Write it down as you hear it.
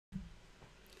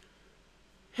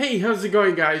Hey, how's it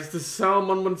going, guys? This is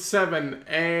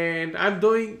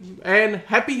Salmon17, and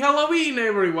happy Halloween,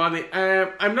 everyone.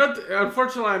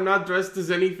 Unfortunately, I'm not dressed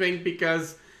as anything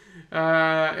because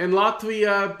in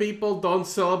Latvia, people don't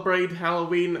celebrate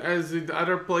Halloween as in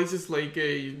other places like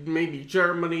maybe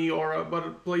Germany or other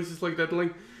places like that.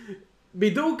 Like, we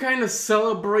do kind of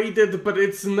celebrate it, but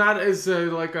it's not as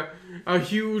like a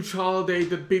huge holiday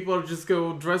that people just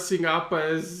go dressing up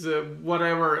as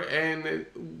whatever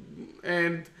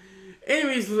and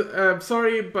anyways,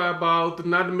 sorry about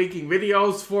not making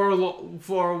videos for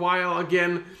a while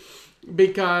again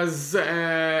because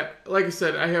like I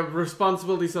said, I have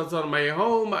responsibilities outside of my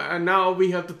home and now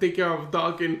we have to take care of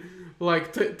dog in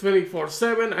like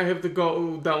 24/7. I have to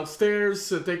go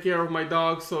downstairs take care of my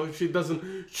dog so she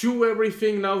doesn't chew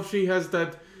everything. Now she has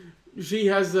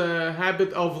a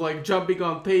habit of like jumping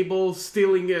on tables,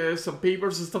 stealing some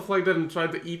papers and stuff like that and try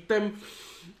to eat them.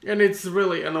 And it's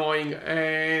really annoying,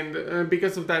 and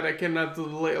because of that, I cannot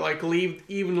leave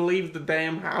the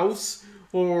damn house,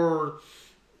 or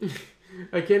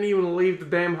I can't even leave the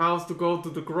damn house to go to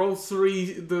the grocery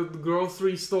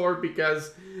store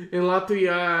because in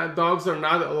Latvia dogs are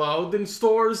not allowed in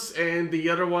stores, and the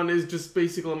other one is just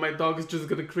basically my dog is just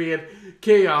gonna create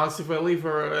chaos if I leave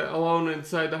her alone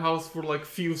inside the house for like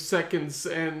few seconds,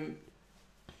 and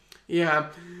yeah.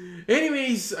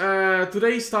 Anyways,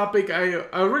 today's topic, I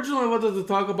originally wanted to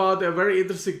talk about a very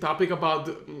interesting topic about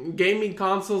gaming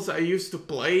consoles I used to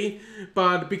play,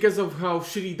 but because of how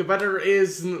shitty the weather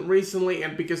is recently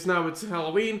and because now it's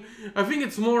Halloween, I think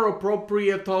it's more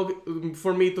appropriate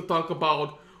for me to talk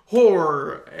about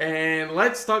horror, and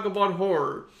let's talk about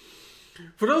horror.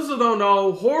 For those who don't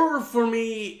know, horror for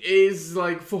me is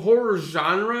like, for horror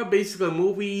genre, basically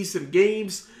movies and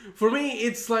games, for me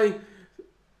it's like,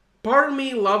 part of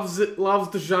me loves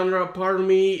the genre. Part of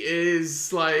me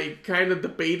is like kind of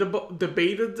debated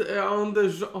on the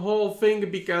whole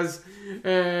thing because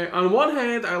on one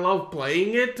hand I love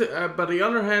playing it, but on the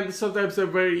other hand sometimes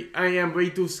I am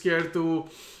way too scared to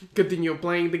continue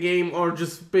playing the game, or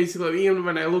just basically even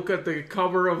when I look at the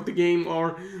cover of the game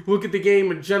or look at the game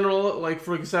in general, like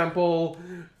for example,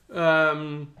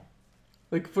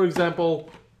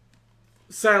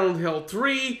 Silent Hill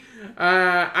 3.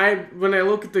 When I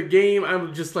look at the game,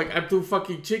 I'm just like, I'm too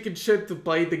fucking chicken shit to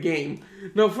play the game.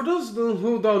 Now, for those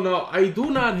who don't know, I do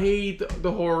not hate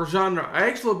the horror genre. I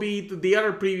actually beat the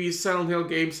other previous Silent Hill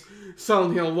games,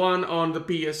 Silent Hill 1 on the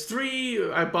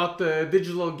PS3. I bought the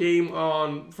digital game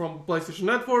from PlayStation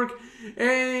Network,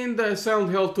 and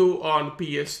Silent Hill 2 on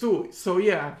PS2. So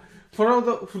yeah, for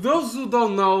those who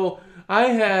don't know, I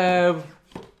have.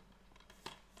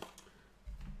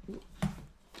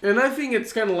 And I think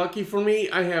it's kind of lucky for me.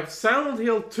 I have Silent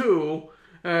Hill 2,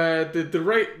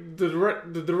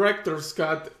 the director's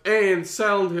cut, and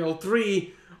Silent Hill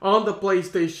 3 on the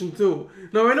PlayStation 2.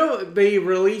 Now I know they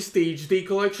released the HD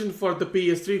collection for the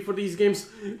PS3 for these games,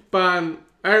 but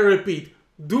I repeat,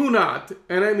 do not,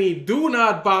 and I mean do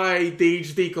not buy the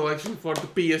HD collection for the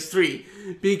PS3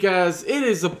 because it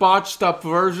is a botched up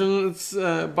version. It's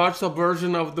a botched up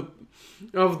version of the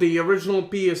original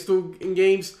PS2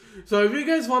 games. So if you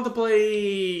guys want to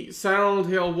play Silent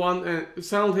Hill 1 and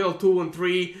Silent Hill 2 and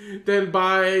 3, then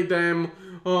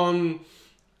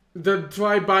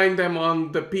try buying them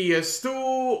on the PS2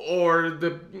 or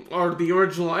the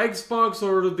original Xbox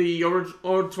or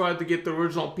try to get the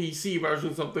original PC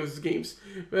versions of those games,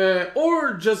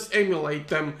 or just emulate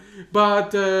them,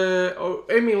 but or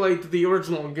emulate the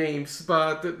original games.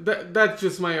 But that's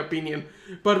just my opinion.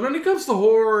 But when it comes to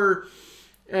horror,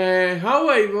 how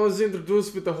I was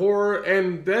introduced with the horror,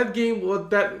 and that game,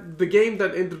 the game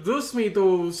that introduced me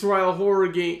to survival horror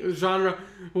game genre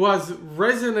was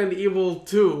Resident Evil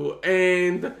 2,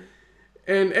 and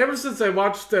ever since I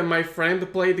watched my friend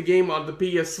play the game on the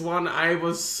PS1, I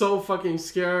was so fucking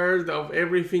scared of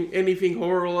anything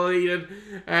horror related,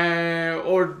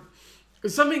 or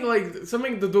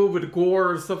something to do with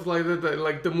gore or stuff like that,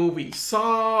 like the movie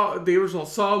Saw, the original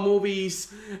Saw movies,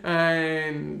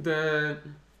 and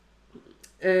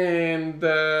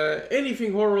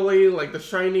anything horror related like The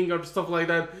Shining or stuff like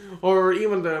that, or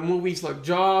even the movies like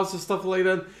Jaws or stuff like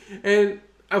that. And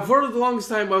for the longest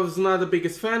time I was not the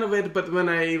biggest fan of it, but when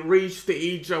I reached the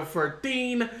age of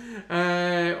 13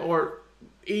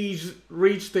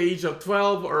 reached the age of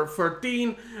 12 or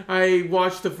 13, I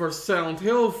watched the first Silent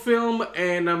Hill film,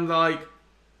 and I'm like,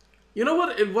 you know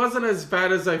what? It wasn't as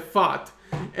bad as I thought.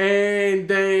 And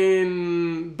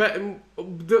then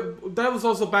that was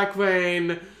also back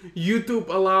when YouTube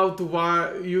allowed to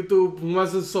YouTube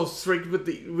wasn't so strict with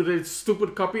its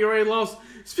stupid copyright laws.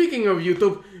 Speaking of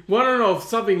YouTube, wanna know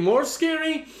something more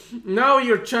scary? Now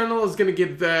your channel is gonna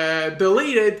get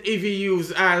deleted if you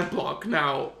use AdBlock.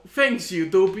 Now, thanks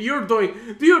YouTube. You're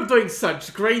doing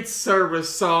such great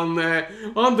service on the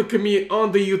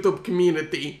YouTube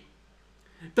community.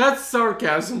 That's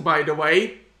sarcasm, by the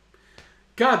way.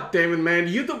 God damn it, man.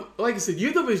 YouTube, like I said,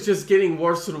 YouTube is just getting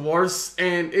worse and worse,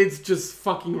 and it's just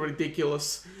fucking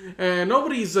ridiculous.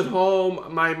 Nobody's at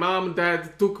home. My mom and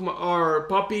dad took our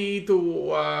puppy to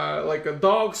like a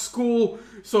dog school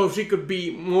so she could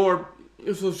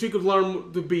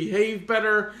learn to behave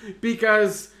better,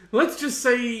 because let's just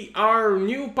say our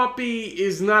new puppy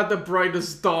is not the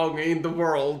brightest dog in the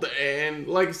world. And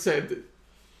like I said,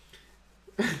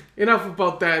 enough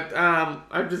about that.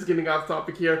 I'm just getting off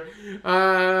topic here.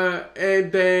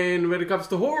 And then when it comes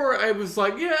to horror, I was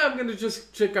like, yeah, I'm gonna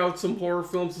just check out some horror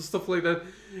films and stuff like that.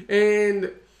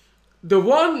 And the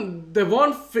one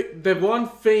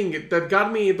thing that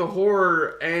got me into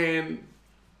horror, and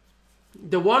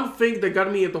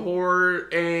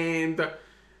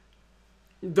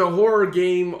the horror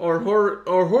game or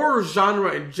horror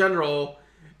genre in general,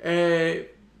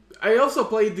 I also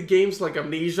played the games like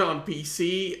Amnesia on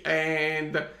PC,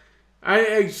 and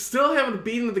I still haven't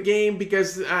beaten the game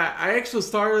because I actually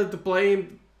started to play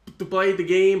the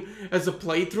game as a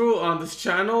playthrough on this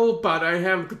channel, but I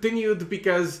haven't continued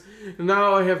because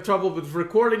now I have trouble with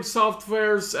recording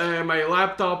softwares. My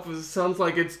laptop sounds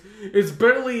like it's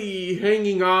barely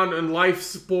hanging on life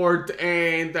support,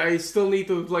 and I still need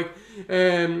to like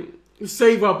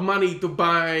save up money to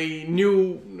buy a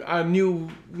new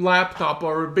laptop,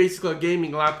 or basically a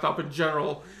gaming laptop in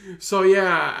general. So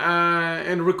yeah,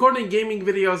 and recording gaming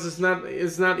videos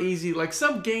is not easy. Like,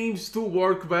 some games do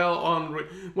work well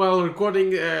while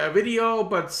recording a video,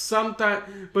 but some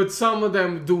of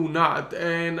them do not.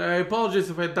 And I apologize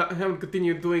if I haven't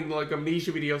continued doing like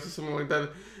Amnesia videos or something like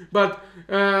that. But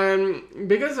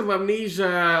because of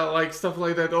Amnesia, like stuff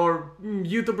like that, or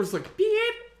YouTubers like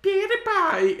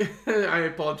PewDiePie, I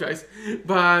apologize,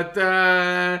 but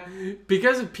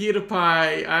because of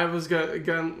PewDiePie, I was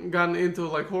gotten into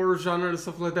like horror genre and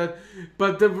stuff like that.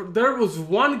 But there was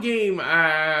one game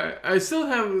I still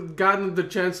haven't gotten the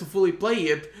chance to fully play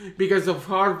it because of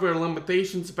hardware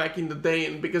limitations back in the day,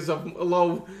 and because of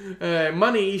low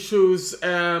money issues.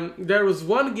 There was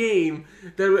one game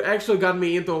that actually got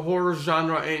me into horror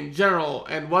genre in general,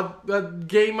 and what that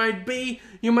game might be,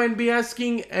 you might be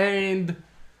asking. And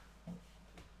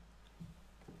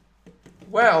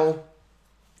well,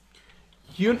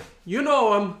 you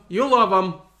know him, you love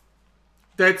him,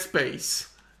 Dead Space.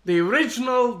 The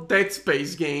original Dead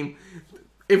Space game.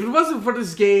 If it wasn't for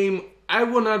this game, I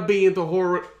would not be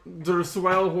into the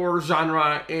survival horror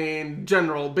genre in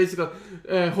general. Basically,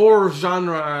 horror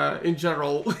genre in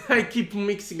general. I keep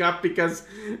mixing up because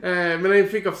when I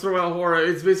think of survival horror,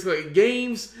 it's basically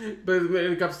games. But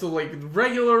when it comes to like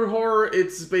regular horror,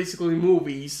 it's basically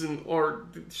movies or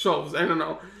shows. I don't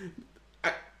know.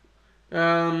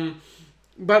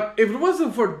 But if it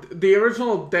wasn't for the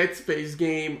original Dead Space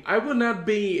game, I would not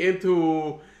be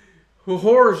into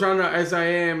horror genre as I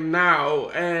am now.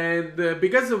 And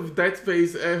because of Dead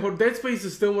Space, Dead Space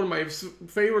is still one of my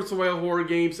favorite survival horror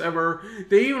games ever.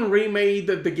 They even remade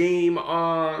the game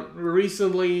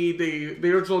recently,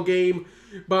 the original game.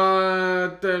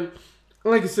 But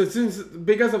like I said,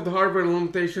 because of the hardware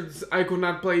limitations, I could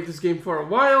not play this game for a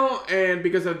while, and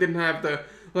because I didn't have the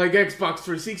like Xbox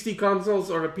 360 consoles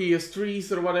or the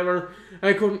PS3s or whatever,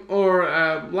 I couldn't, or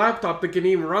a laptop that can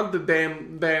even run the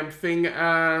damn thing,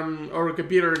 or a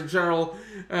computer in general.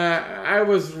 I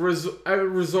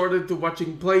resorted to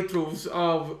watching playthroughs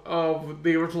of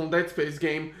the original Dead Space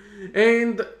game.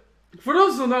 And for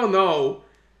those who don't know,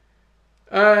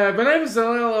 when I was in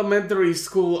elementary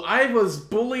school, I was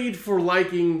bullied for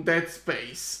liking Dead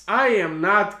Space. I am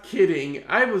not kidding.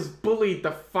 I was bullied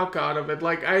the fuck out of it.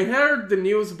 Like, I heard the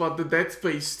news about the Dead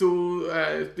Space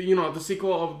 2, you know, the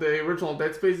sequel of the original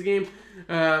Dead Space game.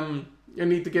 I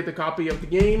need to get a copy of the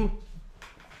game.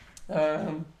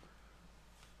 I'll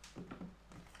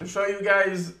show you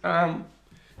guys. I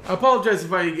apologize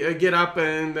if I get up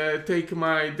and take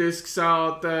my discs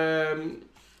out.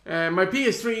 My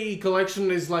PS3 collection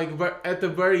is like at the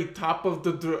very top of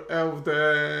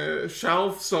the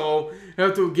shelf, so I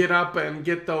have to get up and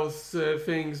get those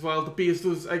things. While the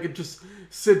PS2s, I could just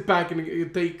sit back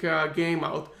and take a game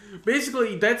out.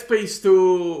 Basically, Dead Space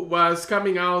 2 was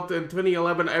coming out in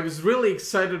 2011. I was really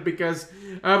excited because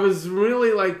I was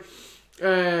really like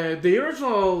the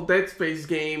original Dead Space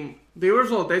game. The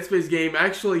original Dead Space game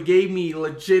actually gave me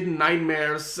legit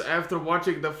nightmares after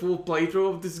watching the full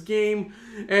playthrough of this game,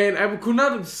 and I could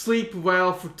not sleep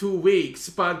well for 2 weeks,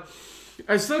 but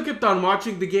I still kept on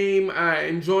watching the game,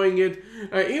 enjoying it.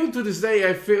 Even to this day,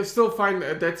 I still find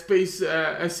Dead Space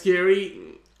a scary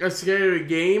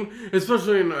game,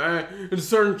 especially in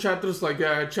certain chapters, like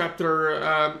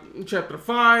chapter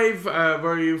 5,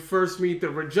 where you first meet the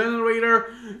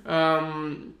Regenerator.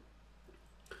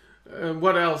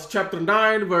 What else? Chapter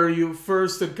 9, where you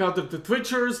first encountered the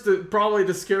Twitchers, probably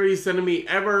the scariest enemy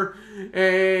ever.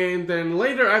 And then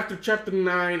later, after Chapter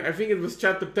 9, I think it was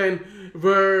Chapter 10,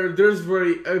 where there's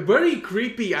a very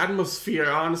creepy atmosphere,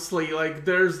 honestly. Like,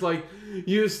 there's like,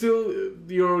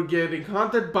 you're getting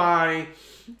hunted by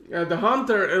the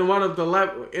hunter in one of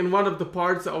the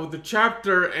parts of the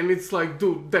chapter, and it's like,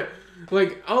 dude,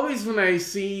 like, always when I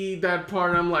see that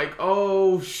part, I'm like,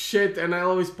 oh shit, and I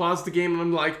always pause the game and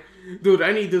I'm like, dude,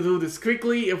 I need to do this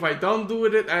quickly. If I don't do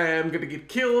it, I am gonna get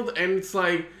killed. And it's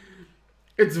like,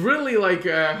 it's really like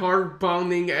heart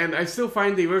pounding, and I still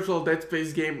find the original Dead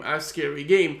Space game a scary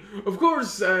game. Of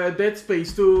course, Dead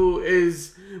Space 2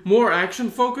 is more action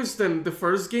focused than the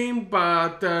first game,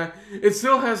 but it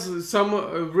still has some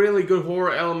really good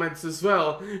horror elements as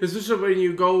well. Especially when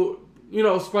you go, you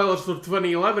know, spoilers for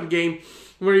 2011 game,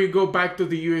 where you go back to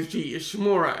the USG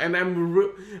Ishimura, and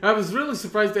I was really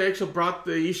surprised they actually brought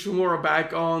the Ishimura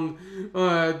back on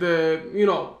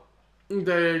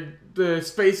the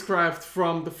spacecraft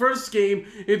from the first game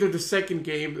into the second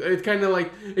game. It kind of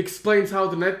like explains how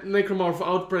the necromorph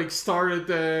outbreak started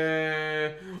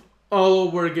all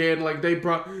over again. Like they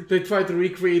tried to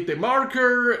recreate the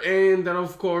marker, and then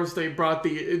of course they brought the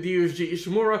USG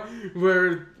Ishimura,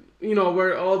 where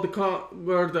all the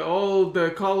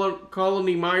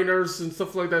colony miners and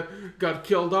stuff like that got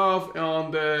killed off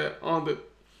on the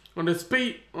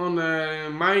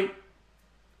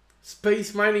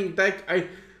space mining deck.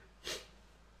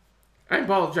 I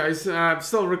apologize. I'm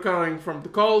still recovering from the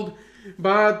cold.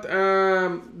 But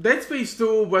Dead Space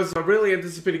 2 was a really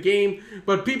anticipated game,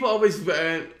 but people always,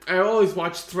 I always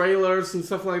watched trailers and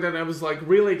stuff like that. I was like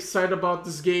really excited about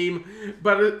this game,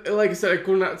 but like I said, I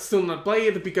could still not play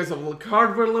it because of like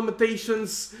hardware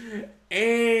limitations,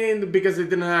 and because I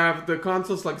didn't have the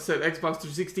consoles, like I said, Xbox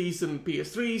 360s and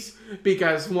PS3s,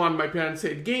 because one, my parents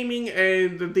hate gaming,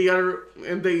 and the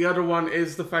other one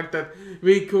is the fact that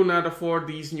we could not afford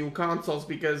these new consoles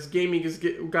because gaming has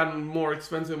gotten more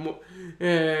expensive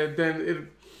than it.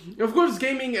 Of course,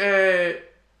 gaming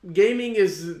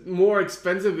is more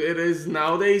expensive it is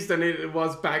nowadays than it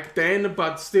was back then,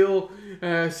 but still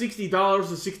 $60 or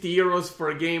 60 euros for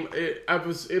a game, it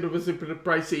was a bit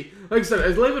pricey. Like I said, I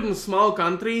live in a small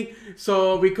country,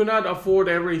 so we could not afford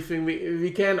everything.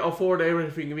 We can't afford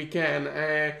everything we can,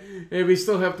 and we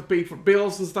still have to pay for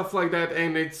bills and stuff like that,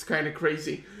 and it's kind of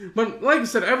crazy. But like I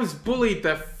said, I was bullied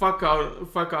the fuck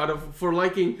out of for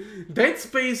liking Dead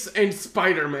Space and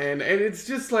Spider-Man, and it's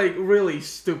just like really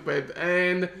stupid.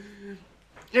 And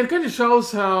it kind of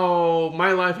shows how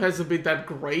my life hasn't been that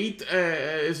great,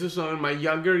 especially in my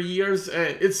younger years.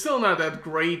 It's still not that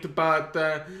great, but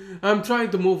I'm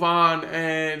trying to move on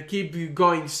and keep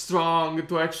going strong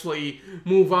to actually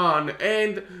move on.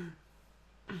 And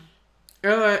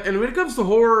when it comes to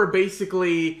horror,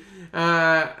 basically,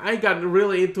 I got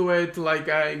really into it. Like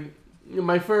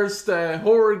my first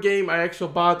horror game I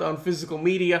actually bought on physical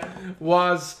media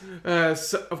was,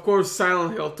 of course,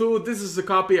 Silent Hill 2. This is a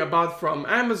copy I bought from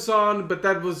Amazon, but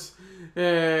that was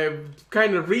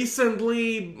kind of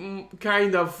recently,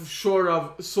 kind of, sort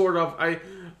of.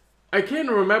 I can't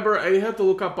remember. I had to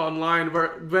look up online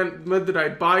when did I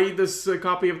buy this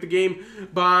copy of the game,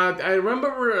 but I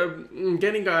remember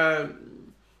getting an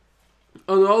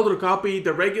older copy,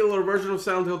 the regular version of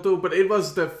Silent Hill 2, but it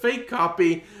was the fake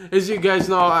copy. As you guys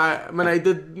know, when I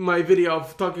did my video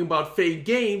of talking about fake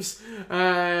games,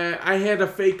 I had a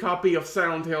fake copy of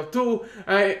Silent Hill 2,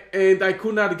 and I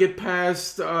could not get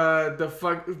past the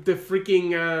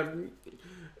freaking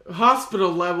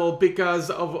hospital level because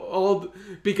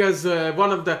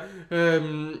one of the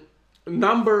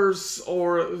numbers,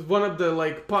 or one of the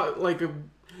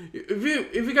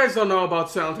if you guys don't know about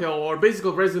Silent Hill or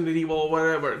basically Resident Evil or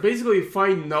whatever, basically you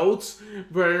find notes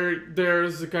where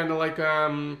there's kind of like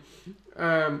a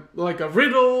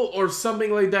riddle or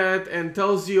something like that, and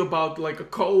tells you about like a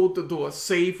code to do a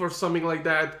safe or something like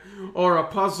that, or a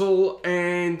puzzle.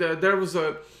 And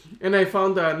and I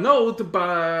found a note,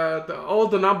 but all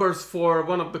the numbers for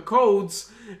one of the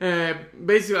codes,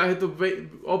 basically I had to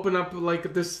open up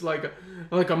like this, like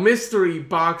a mystery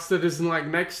box that is like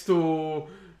next to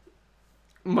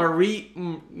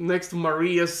next to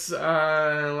Maria's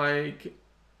like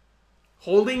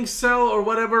holding cell or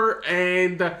whatever,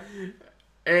 and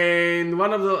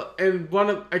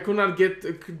I could not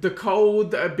get the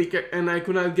code and I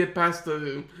could not get past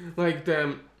the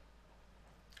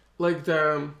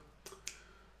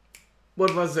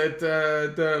what was it,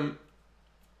 the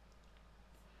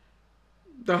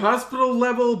hospital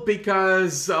level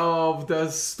because of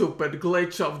the stupid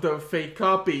glitch of the fake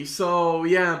copy. So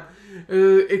yeah,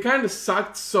 it kind of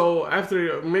sucked. So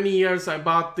after many years, I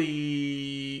bought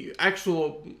the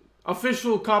actual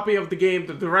official copy of the game,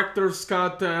 the director's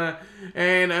cut,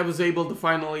 and I was able to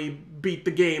finally beat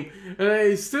the game. And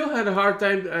I still had a hard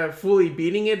time fully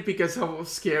beating it because how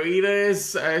scary it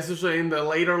is, especially in the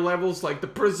later levels, like the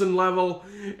prison level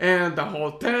and the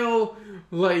hotel.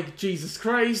 Like, Jesus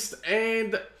Christ.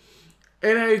 And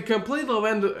I completely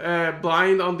went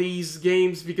blind on these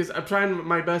games because I'm trying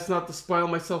my best not to spoil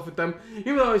myself with them.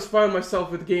 Even though I spoil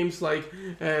myself with games like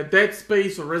Dead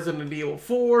Space or Resident Evil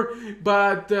 4.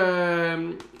 But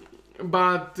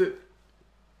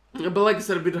like I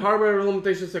said, with hardware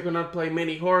limitations, I could not play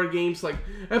many horror games. Like,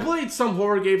 I played some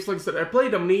horror games, like I said, I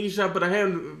played Amnesia, but I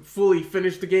haven't fully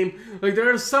finished the game. Like, there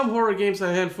are some horror games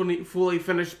I haven't fully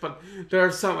finished, but there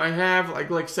are some I have. Like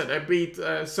I said, I beat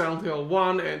Silent Hill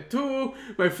 1 and 2.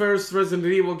 My first Resident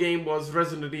Evil game was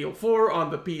Resident Evil 4 on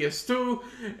the PS2.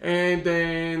 And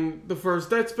then the first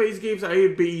Dead Space games, I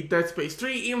beat Dead Space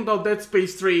 3, even though Dead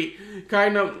Space 3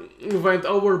 kind of went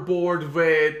overboard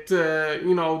with,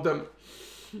 you know,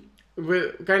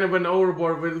 went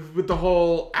overboard with the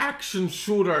whole action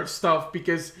shooter stuff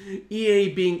because EA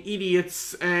being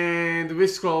idiots and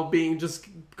Visceral being just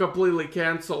completely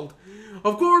cancelled.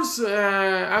 Of course,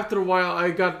 after a while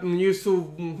I got used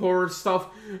to horror stuff.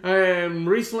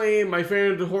 Recently, my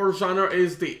favorite horror genre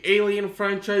is the Alien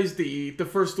franchise, the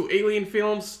first 2 Alien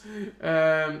films.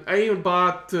 I even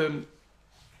bought...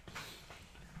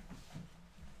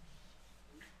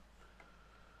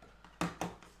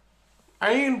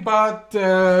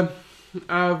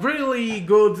 a really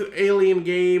good Alien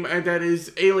game, and that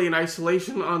is Alien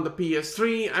Isolation on the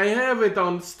PS3. I have it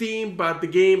on Steam, but the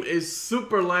game is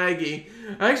super laggy.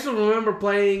 I actually remember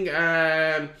playing,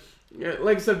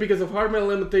 like I said, because of hardware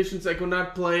limitations, I could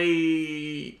not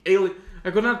play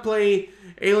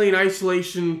Alien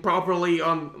Isolation properly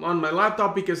on my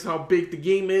laptop because how big the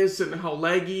game is and how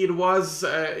laggy it was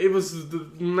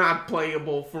not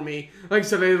playable for me. Like I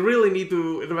said, I really need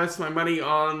to invest my money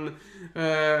on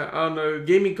a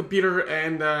gaming computer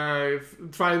and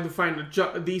trying to find a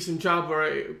decent job where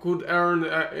I could earn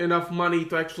enough money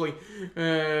to actually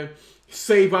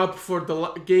save up for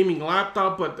the gaming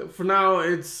laptop. But for now,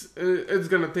 it's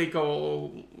gonna take a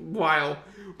while.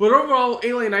 But overall,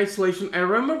 Alien Isolation, I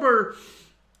remember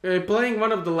playing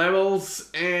one of the levels,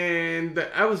 and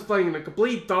I was playing in a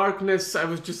complete darkness. I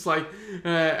was just like,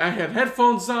 I had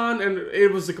headphones on, and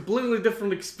it was a completely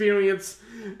different experience.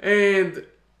 And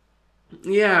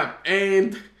yeah,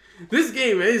 and this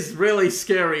game is really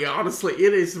scary, honestly.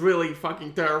 It is really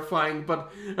fucking terrifying.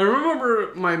 But I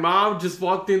remember my mom just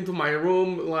walked into my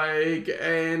room, like,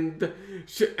 and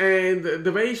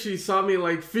the way she saw me,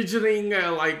 like, fidgeting,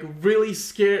 like, really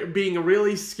scared, being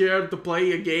really scared to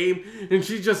play a game, and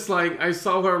she just, like, I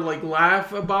saw her, like,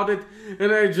 laugh about it,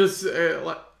 and I just,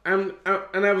 and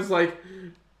I was like,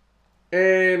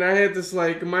 and I had this,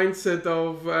 like, mindset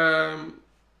of,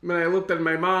 when I looked at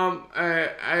my mom,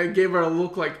 I gave her a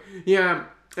look like, yeah,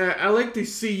 I like to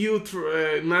see you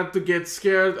not to get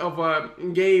scared of a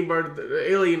game where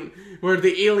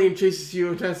the alien chases you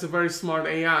and has a very smart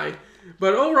AI.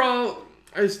 But overall,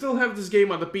 I still have this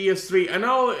game on the PS3. I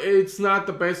know it's not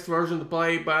the best version to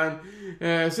play, but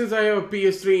since I have a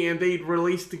PS3 and they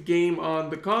released the game on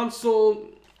the console,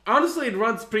 honestly, it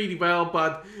runs pretty well.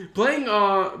 But playing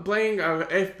a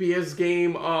FPS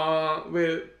game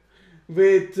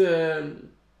with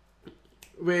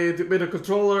a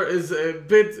controller is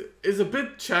a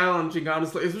bit challenging,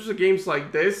 honestly, especially games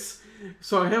like this.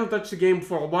 So I haven't touched the game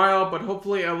for a while, but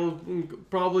hopefully I will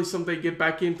probably someday get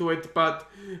back into it. But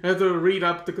I have to read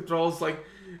up the controls. Like,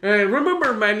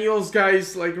 remember manuals,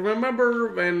 guys. Like,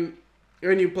 remember when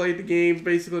you play the game.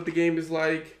 Basically, the game is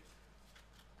like,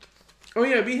 oh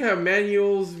yeah, we have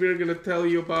manuals. We're gonna tell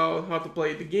you about how to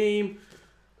play the game.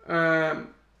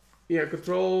 Yeah,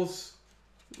 controls.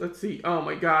 Let's see. Oh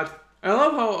my god. I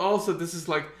love how also this is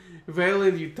like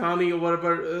Valiant Yutani or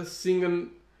whatever,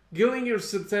 singing, giving your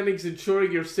settings,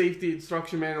 ensuring your safety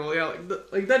instruction manual. Yeah,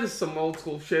 like that is some old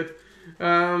school shit.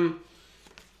 So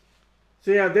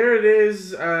yeah, there it is.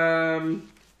 The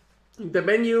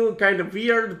menu kind of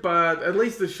weird, but at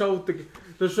least it showed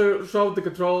the they showed the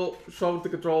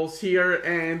controls here,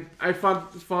 and I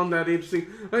found that interesting.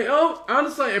 Like, oh,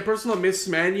 honestly, I personally miss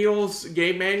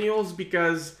game manuals,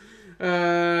 because for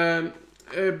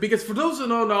those who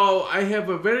don't know, I have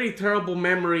a very terrible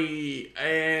memory,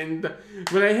 and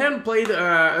when I haven't played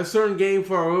a certain game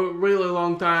for a really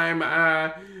long time,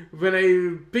 when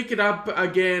I pick it up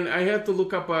again, I have to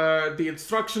look up the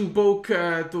instruction book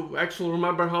to actually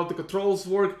remember how the controls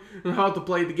work and how to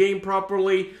play the game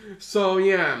properly. So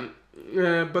yeah,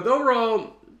 but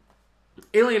overall,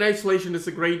 Alien Isolation is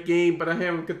a great game, but I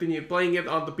haven't continued playing it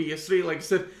on the PS3. Like I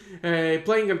said,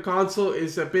 playing on console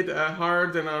is a bit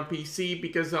harder than on PC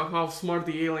because of how smart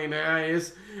the alien AI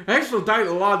is. I actually died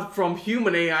a lot from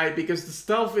human AI because the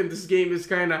stealth in this game is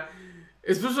kind of,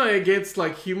 especially against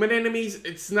like human enemies,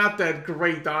 it's not that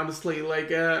great, honestly.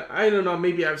 Like, I don't know,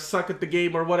 maybe I suck at the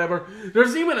game or whatever.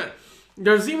 There's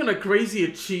even a crazy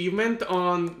achievement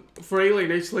for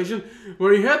Alien Isolation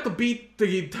where you have to beat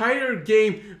the entire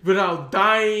game without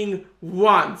dying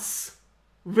once.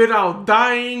 Without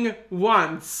dying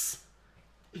once.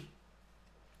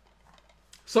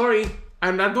 Sorry,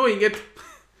 I'm not doing it.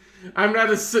 I'm not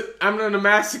a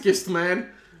masochist,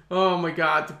 man. Oh my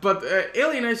god. But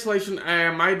Alien Isolation I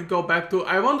might go back to.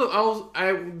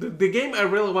 The game I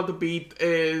really want to beat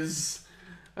is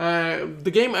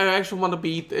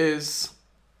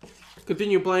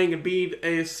continue playing and beat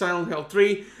is Silent Hill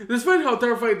 3. Despite how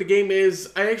terrifying the game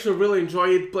is, I actually really enjoy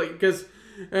it because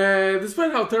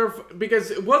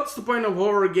because what's the point of a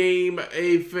horror game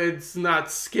if it's not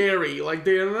scary? Like,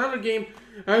 there's another game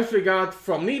I actually got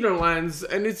from Netherlands,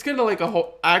 and it's kind of like a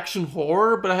action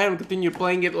horror, but I haven't continued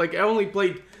playing it. Like, I only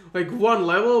played like one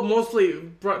level,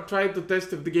 mostly trying to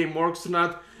test if the game works or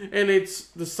not, and it's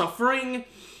The Suffering.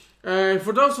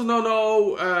 For those who don't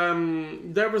know,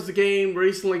 there was a game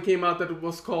recently came out that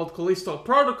was called Callisto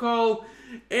Protocol,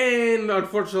 and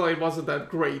unfortunately it wasn't that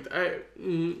great.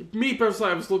 Me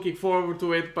personally, I was looking forward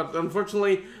to it, but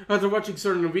unfortunately, after watching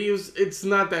certain reviews, it's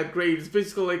not that great. It's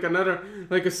basically like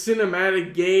a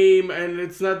cinematic game, and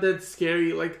it's not that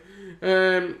scary. Like,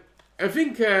 I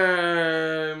think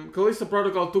Callisto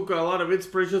Protocol took a lot of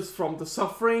inspirations from The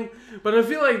Suffering, but I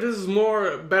feel like this is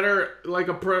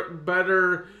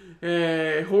better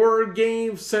horror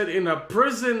game set in a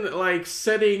prison-like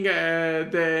setting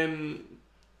than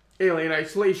Alien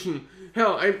Isolation.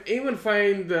 Hell, I even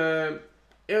find, and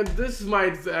this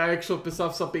might actually piss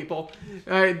off some people,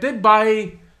 I did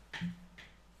buy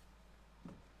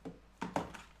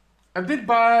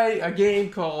a game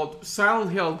called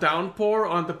Silent Hill Downpour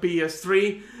on the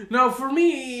PS3. Now, for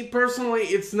me, personally,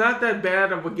 it's not that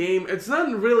bad of a game. It's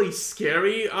not really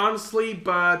scary, honestly,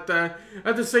 but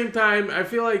at the same time, I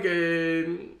feel like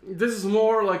this is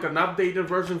more like an updated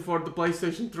version for the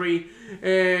PlayStation 3.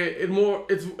 It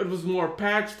was more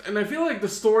patched, and I feel like the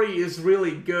story is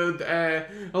really good. A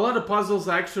lot of the puzzles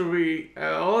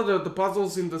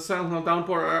in the Silent Hill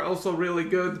Downpour are also really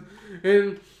good,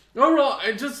 and overall,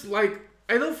 I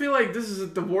don't feel like this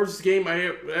is the worst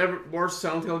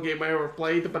Silent Hill game I ever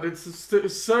played, but it's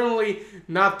certainly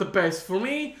not the best. For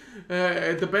me,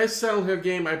 the best Silent Hill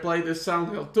game I played is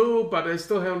Silent Hill 2, but I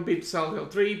still haven't beat Silent Hill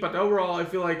 3, but overall, I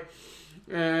feel like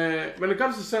when it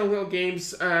comes to Silent Hill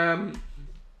games, I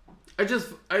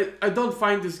don't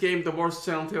find this game the worst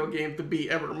Silent Hill game to be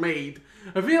ever made.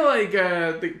 I feel like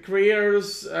the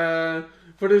creators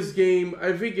for this game,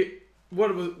 I think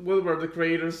what were the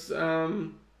creators?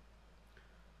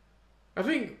 I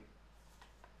think,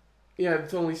 yeah,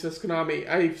 it only says Konami.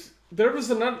 There was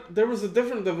a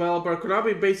different developer.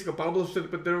 Konami basically published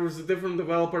it, but there was a different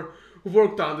developer who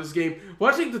worked on this game.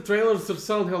 Watching the trailers of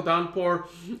Silent Hill Downpour,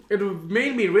 it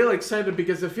made me really excited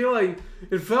because it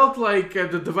felt like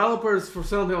the developers for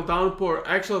Silent Hill Downpour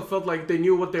actually felt like they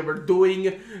knew what they were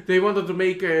doing. They wanted to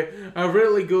make a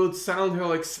really good Silent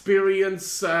Hill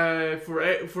experience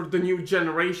for the new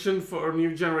generation, for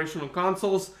new generation of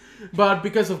consoles. But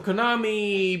because of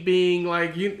Konami being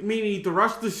like, we need to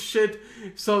rush this shit,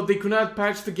 so they could not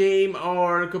patch the game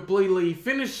or completely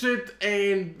finish it,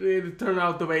 and it turned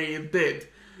out the way it did.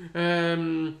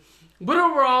 But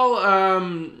overall,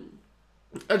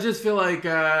 I just feel like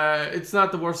it's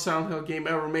not the worst Silent Hill game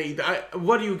ever made.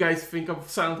 What do you guys think of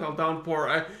Silent Hill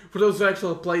Downpour? For those who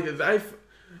actually played it, I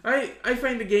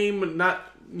find the game not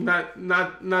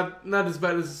as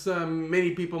bad as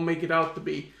many people make it out to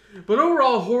be. But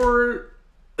overall, horror...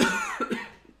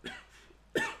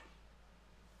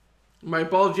 My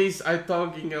apologies, I'm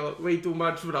talking way too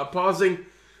much without pausing.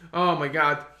 Oh my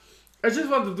god. I just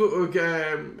want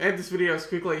to end this video as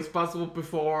quickly as possible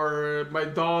before my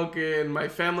dog and my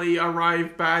family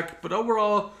arrive back. But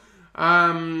overall,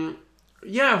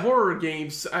 yeah, horror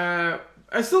games.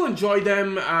 I still enjoy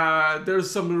them.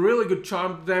 There's some really good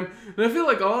charm to them, and I feel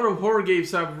like a lot of horror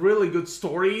games have really good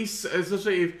stories,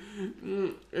 especially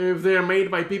if they are made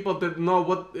by people that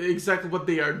know exactly what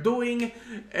they are doing,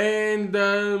 and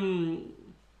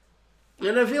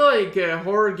I feel like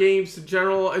horror games in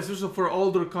general, especially for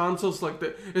older consoles,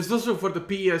 especially for the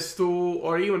PS2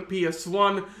 or even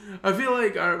PS1, I feel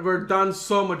like were done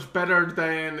so much better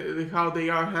than how they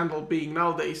are handled being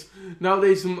nowadays.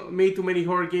 Nowadays, way too many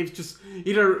horror games just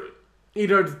either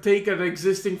take an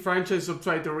existing franchise or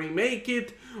try to remake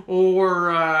it,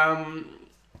 or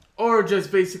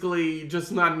just basically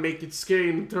just not make it scary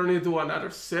and turn it into another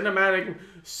cinematic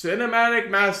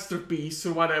masterpiece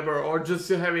or whatever, or just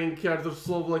having characters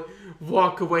slowly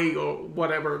walk away or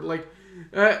whatever. Like,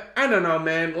 I don't know,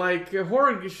 man. Like,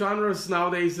 horror genres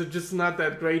nowadays are just not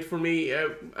that great for me.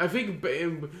 I think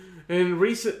in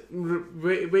way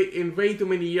too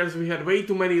many years we had way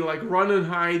too many like run and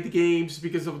hide games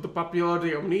because of the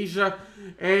popularity of Amnesia,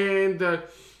 and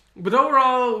but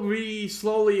overall, we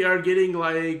slowly are getting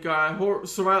like actual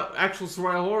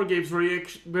survival horror games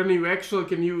where you actually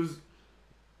can use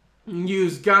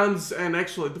guns and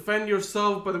actually defend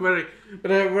yourself, but they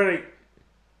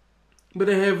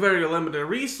have very limited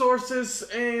resources,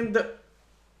 and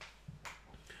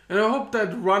I hope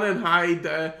that run and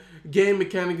hide game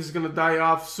mechanic is gonna die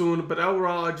off soon. But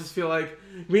overall, I just feel like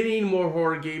we need more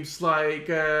horror games like.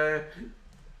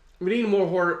 We need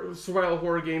more survival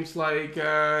horror games like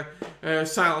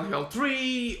Silent Hill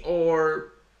 3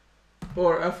 or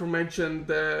aforementioned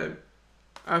Dead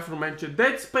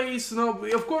Space. No,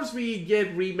 of course we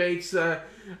get remakes. I'm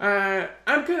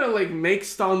kind of like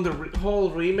mixed on the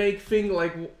whole remake thing.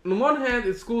 Like, on one hand,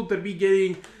 it's cool that we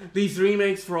getting these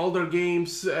remakes for older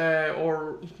games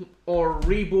or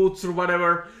reboots or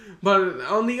whatever. But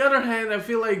on the other hand, I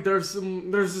feel like there's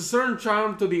a certain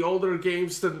charm to the older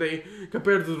games that they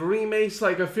compared to the remakes.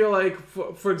 Like, I feel like,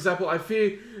 for example, I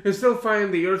still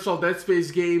find the original Dead Space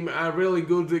game a really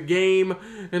good game,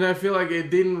 and I feel like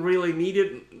it didn't really need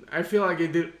it. I feel like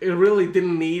it really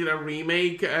didn't need a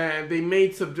remake.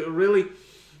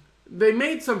 They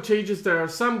made some changes. There are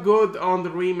some good on the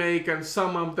remake, and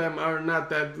some of them are not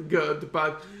that good.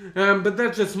 But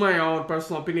that's just my own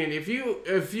personal opinion. If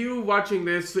you watching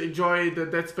this enjoy the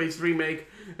Dead Space remake,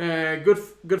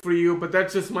 good for you. But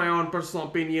that's just my own personal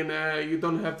opinion. You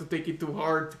don't have to take it too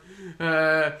hard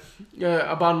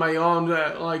about my own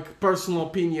like personal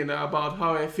opinion about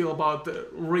how I feel about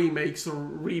remakes or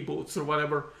reboots or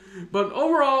whatever. But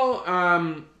overall,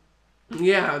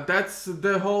 yeah, that's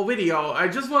the whole video. I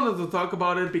just wanted to talk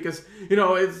about it because, you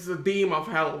know, it's the theme of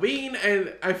Halloween,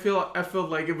 and I felt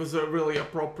like it was really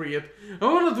appropriate. I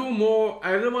wanted to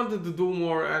do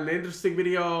more an interesting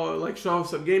video, like show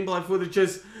some gameplay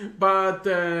footages, but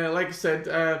like I said,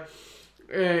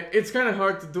 it's kind of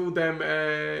hard to do them,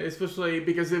 especially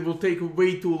because it will take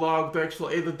way too long to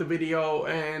actually edit the video,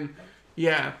 and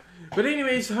yeah. But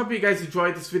anyways, I hope you guys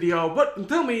enjoyed this video. But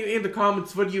tell me in the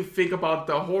comments what you think about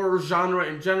the horror genre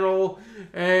in general.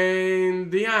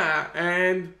 And yeah,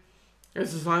 and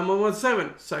this is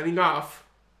Slime117 signing off.